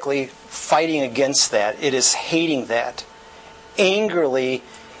automatically fighting against that, it is hating that, angrily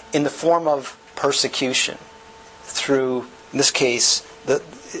in the form of persecution through, in this case,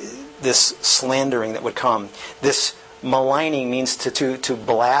 this slandering that would come. This maligning means to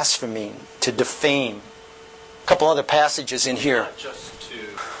blaspheme, to defame. A couple other passages in here. Not just to,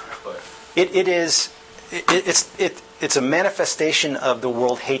 but it's a manifestation of the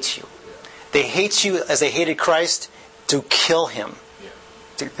world hates you. They hate you as they hated Christ to kill him.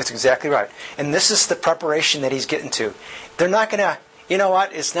 That's exactly right. And this is the preparation that he's getting to. They're not going to, you know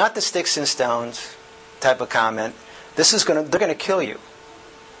what? It's not the sticks and stones type of comment. They're going to kill you.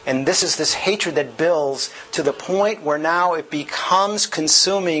 And this is this hatred that builds to the point where now it becomes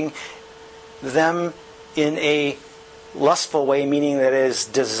consuming them in a lustful way, meaning that it is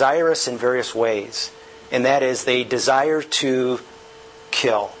desirous in various ways. And that is, they desire to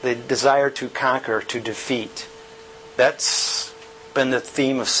kill. They desire to conquer, to defeat. That's been the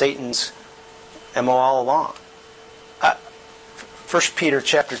theme of Satan's MO all along. 1 Peter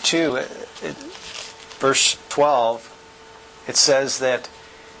chapter 2, verse 12, it says that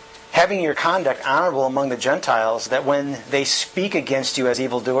having your conduct honorable among the Gentiles, that when they speak against you as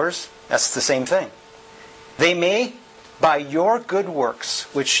evildoers, that's the same thing. They may, by your good works,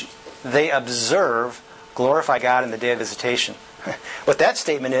 which they observe, glorify God in the day of visitation. What that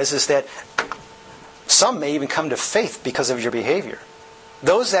statement is that some may even come to faith because of your behavior.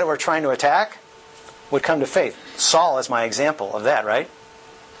 Those that were trying to attack would come to faith. Saul is my example of that, right?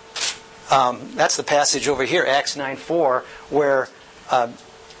 That's the passage over here, Acts 9:4, where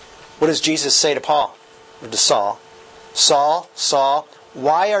what does Jesus say to Paul, or to Saul? Saul, Saul,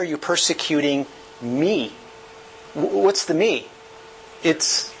 why are you persecuting me? What's the me?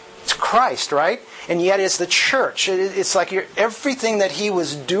 It's Christ, right? And yet it's the church. It's like everything that he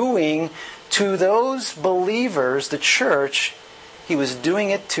was doing to those believers, the church, he was doing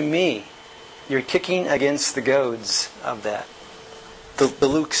it to me. You're kicking against the goads of that. The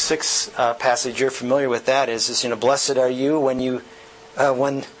Luke 6 passage, you're familiar with that, is blessed are you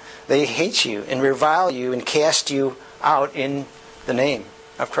when they hate you and revile you and cast you out in the name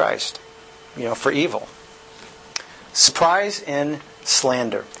of Christ, for evil. Surprise and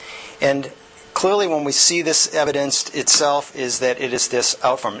slander. And clearly when we see this evidenced itself is that it is this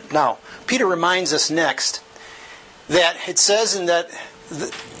outform. Now, Peter reminds us next that it says in that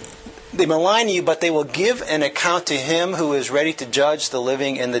they malign you, but they will give an account to him who is ready to judge the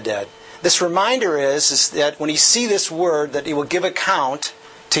living and the dead. This reminder is that when you see this word, that he will give account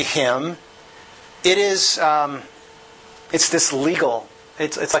to him, it is it's this legal.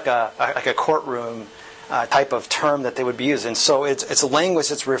 It's like a courtroom type of term that they would be using. And so it's a language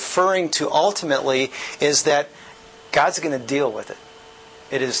that's referring to ultimately is that God's going to deal with it.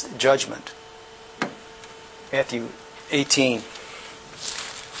 It is judgment. Matthew 18.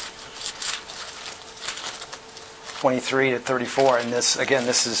 23 to 34, and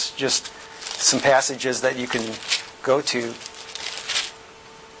this is just some passages that you can go to.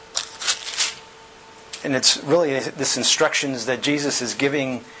 And it's really this instructions that Jesus is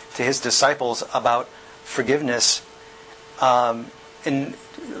giving to his disciples about forgiveness, and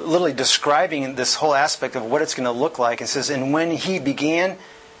literally describing this whole aspect of what it's going to look like. It says, and when he began,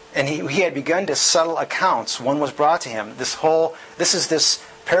 and he had begun to settle accounts, one was brought to him. This is this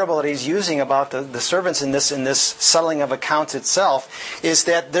parable that he's using about the servants in this settling of accounts itself, is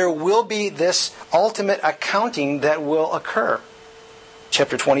that there will be this ultimate accounting that will occur.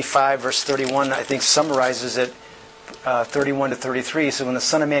 Chapter 25, verse 31, I think summarizes it, 31 to 33. So when the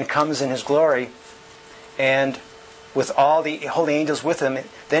Son of Man comes in his glory, and with all the holy angels with him,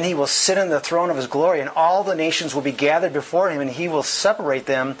 then he will sit on the throne of his glory, and all the nations will be gathered before him, and he will separate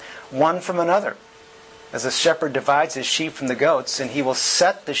them one from another, as a shepherd divides his sheep from the goats, and he will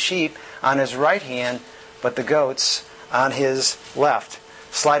set the sheep on his right hand, but the goats on his left.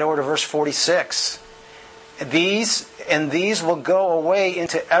 Slide over to verse 46. These will go away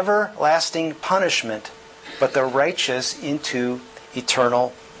into everlasting punishment, but the righteous into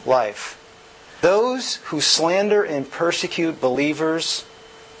eternal life. Those who slander and persecute believers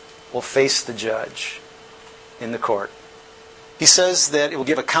will face the judge in the court. He says that it will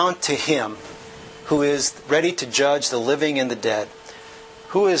give account to him who is ready to judge the living and the dead.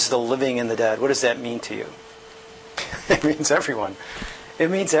 Who is the living and the dead? What does that mean to you? It means everyone. It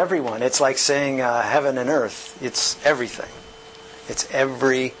means everyone. It's like saying heaven and earth. It's everything. It's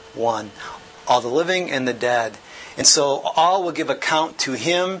everyone. All the living and the dead. And so all will give account to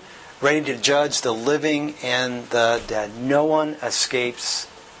him, ready to judge the living and the dead. No one escapes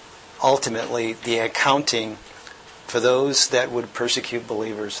ultimately the accounting for those that would persecute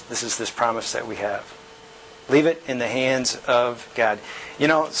believers. This is this promise that we have. Leave it in the hands of God.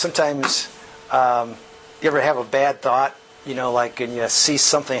 Sometimes you ever have a bad thought, like and you see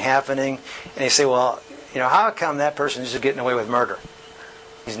something happening, and you say, well, how come that person is just getting away with murder?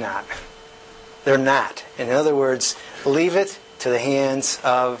 He's not. They're not. In other words, leave it to the hands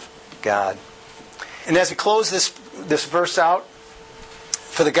of God. And as we close this verse out,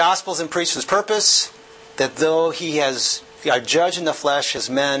 for the gospel is preached for this purpose, that though He has are judged in the flesh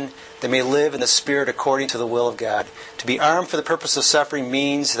as men, they may live in the Spirit according to the will of God. To be armed for the purpose of suffering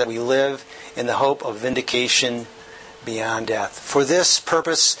means that we live in the hope of vindication beyond death. For this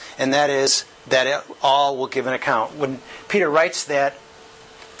purpose, and that is that all will give an account. When Peter writes that,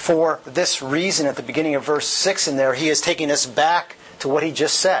 for this reason at the beginning of verse 6 in there, he is taking us back to what he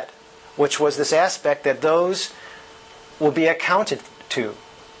just said, which was this aspect that those will be accounted to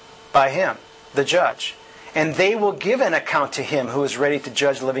by Him, the judge. And they will give an account to Him who is ready to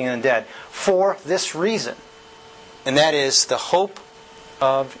judge the living and the dead. For this reason. And that is the hope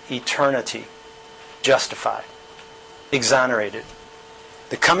of eternity. Justified. Exonerated.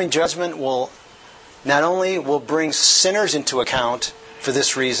 The coming judgment will not only will bring sinners into account for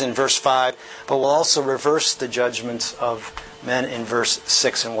this reason, verse 5, but will also reverse the judgments of men in verse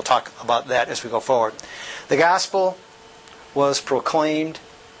 6. And we'll talk about that as we go forward. The gospel was proclaimed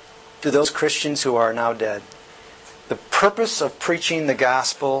to those Christians who are now dead. The purpose of preaching the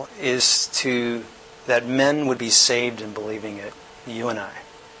gospel is that men would be saved in believing it. You and I.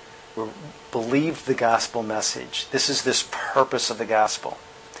 We believed the gospel message. This is this purpose of the gospel.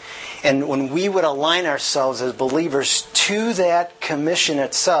 And when we would align ourselves as believers to that commission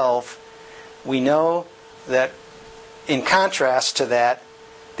itself, we know that in contrast to that,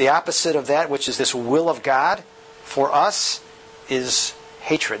 the opposite of that, which is this will of God, for us is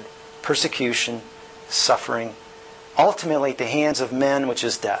hatred, persecution, suffering, ultimately at the hands of men, which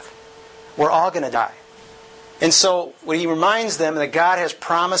is death. We're all going to die. And so when he reminds them that God has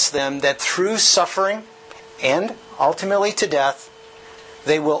promised them that through suffering and ultimately to death,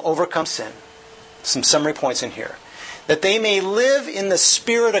 they will overcome sin. Some summary points in here. That they may live in the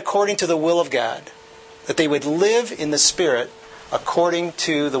Spirit according to the will of God. That they would live in the Spirit according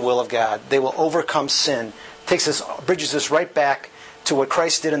to the will of God. They will overcome sin. Bridges us right back to what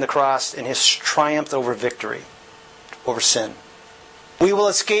Christ did on the cross and His triumph over victory, over sin. We will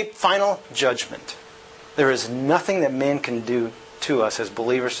escape final judgment. There is nothing that man can do to us as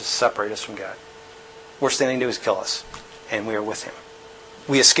believers to separate us from God. Worst thing they can do is kill us, and we are with Him.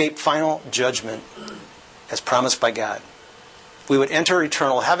 We escape final judgment as promised by God. We would enter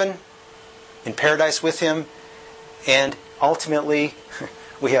eternal heaven in paradise with Him, and ultimately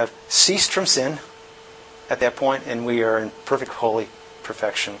we have ceased from sin at that point, and we are in perfect holy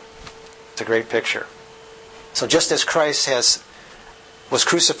perfection. It's a great picture. So just as Christ was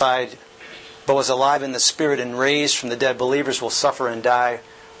crucified, but was alive in the Spirit and raised from the dead, believers will suffer and die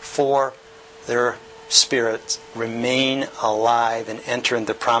for their spirits remain alive and enter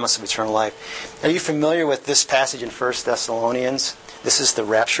into the promise of eternal life. Are you familiar with this passage in 1 Thessalonians? This is the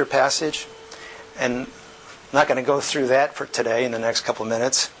rapture passage. And I'm not going to go through that for today in the next couple of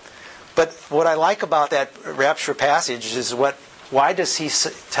minutes. But what I like about that rapture passage is why does he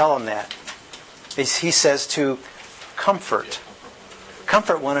tell them that? He says to comfort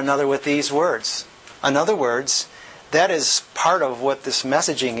one another with these words. In other words, that is part of what this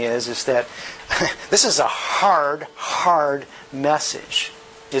messaging is that this is a hard message,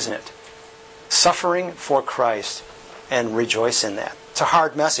 isn't it? Suffering for Christ and rejoice in that. It's a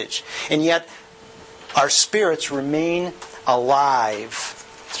hard message. And yet, our spirits remain alive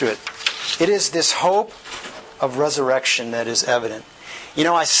through it. It is this hope of resurrection that is evident. You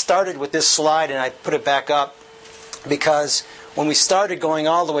know, I started with this slide and I put it back up because when we started going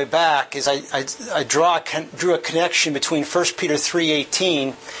all the way back, I drew a connection between 1 Peter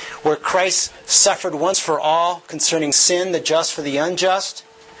 3:18, where Christ suffered once for all concerning sin, the just for the unjust,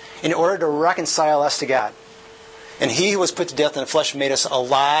 in order to reconcile us to God. And He who was put to death in the flesh made us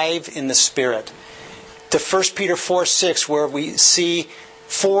alive in the Spirit. To 1 Peter 4:6, where we see,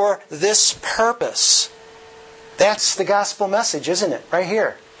 for this purpose. That's the gospel message, isn't it? Right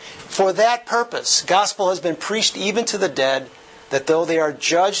here. For that purpose, gospel has been preached even to the dead, that though they are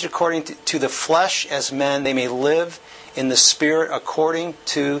judged according to the flesh as men, they may live in the Spirit according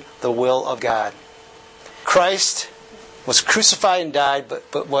to the will of God. Christ was crucified and died,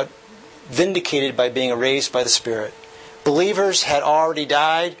 but what vindicated by being raised by the Spirit. Believers had already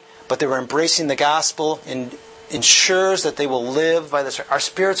died, but they were embracing the gospel and ensures that they will live by this. Our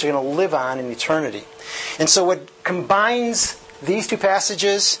spirits are going to live on in eternity. And so what combines these two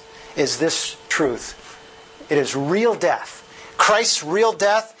passages is this truth. It is real death. Christ's real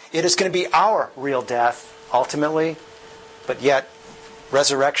death, it is going to be our real death, ultimately, but yet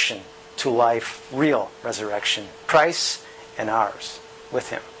resurrection to life, real resurrection. Christ and ours with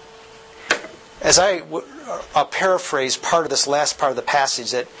Him. As I'll paraphrase part of this last part of the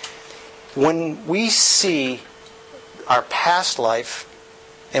passage, that when we see our past life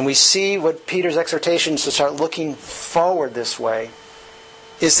and we see what Peter's exhortation is to start looking forward this way,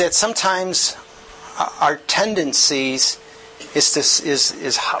 is that sometimes our tendencies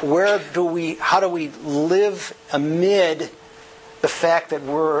how do we live amid the fact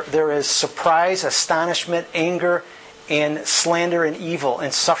that there is surprise, astonishment, anger, and slander and evil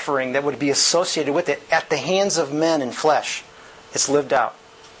and suffering that would be associated with it at the hands of men in flesh. It's lived out.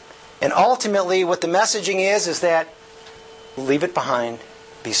 And ultimately what the messaging is that leave it behind,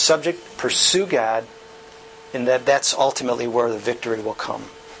 be subject, pursue God, and that's ultimately where the victory will come.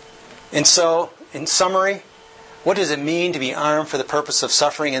 And so, in summary, what does it mean to be armed for the purpose of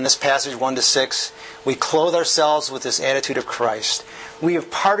suffering? In this passage 1-6, we clothe ourselves with this attitude of Christ. We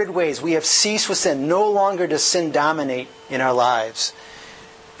have parted ways. We have ceased with sin. No longer does sin dominate in our lives.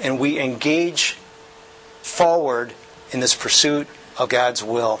 And we engage forward in this pursuit of God's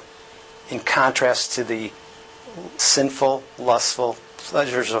will, in contrast to the sinful, lustful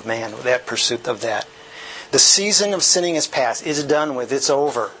pleasures of man, that pursuit of that. The season of sinning is past. It's done with. It's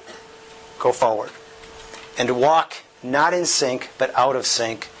over. Go forward. And to walk not in sync, but out of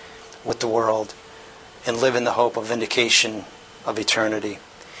sync with the world, and live in the hope of vindication of eternity.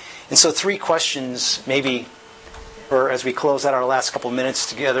 And so 3 questions, maybe, or as we close out our last couple minutes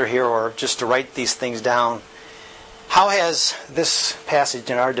together here, or just to write these things down. How has this passage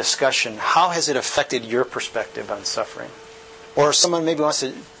in our discussion, how has it affected your perspective on suffering? Or someone maybe wants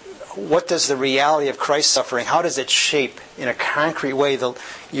to, what does the reality of Christ's suffering, how does it shape in a concrete way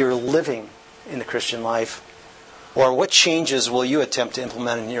your living in the Christian life? Or what changes will you attempt to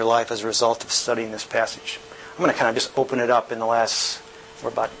implement in your life as a result of studying this passage? I'm going to kind of just open it up in the last, we're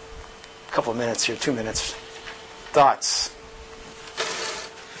about a couple of minutes here, 2 minutes. Thoughts?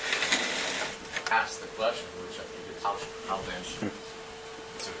 Ask the question, which I think is how then should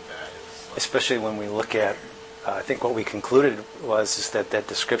consider that is Especially when we look at, I think what we concluded is that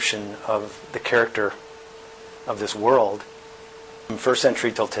description of the character of this world, from first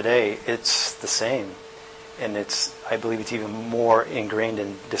century till today, it's the same. And I believe it's even more ingrained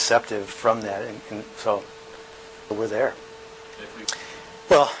and deceptive from that. And so we're there.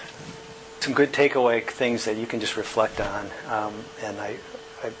 Well, some good takeaway things that you can just reflect on. And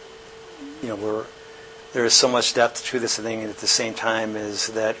there is so much depth to this thing, and at the same time is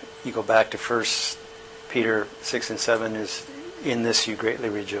that you go back to 1 Peter 6 and 7 is, in this you greatly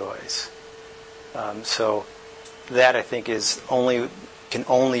rejoice. So that I think can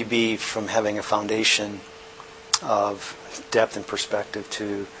only be from having a foundation of depth and perspective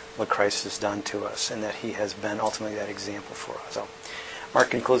to what Christ has done to us, and that He has been ultimately that example for us. So,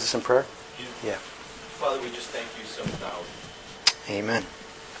 Mark, can you close us in prayer? Yeah. Father, we just thank you so much. Amen.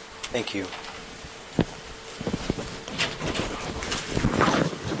 Thank you.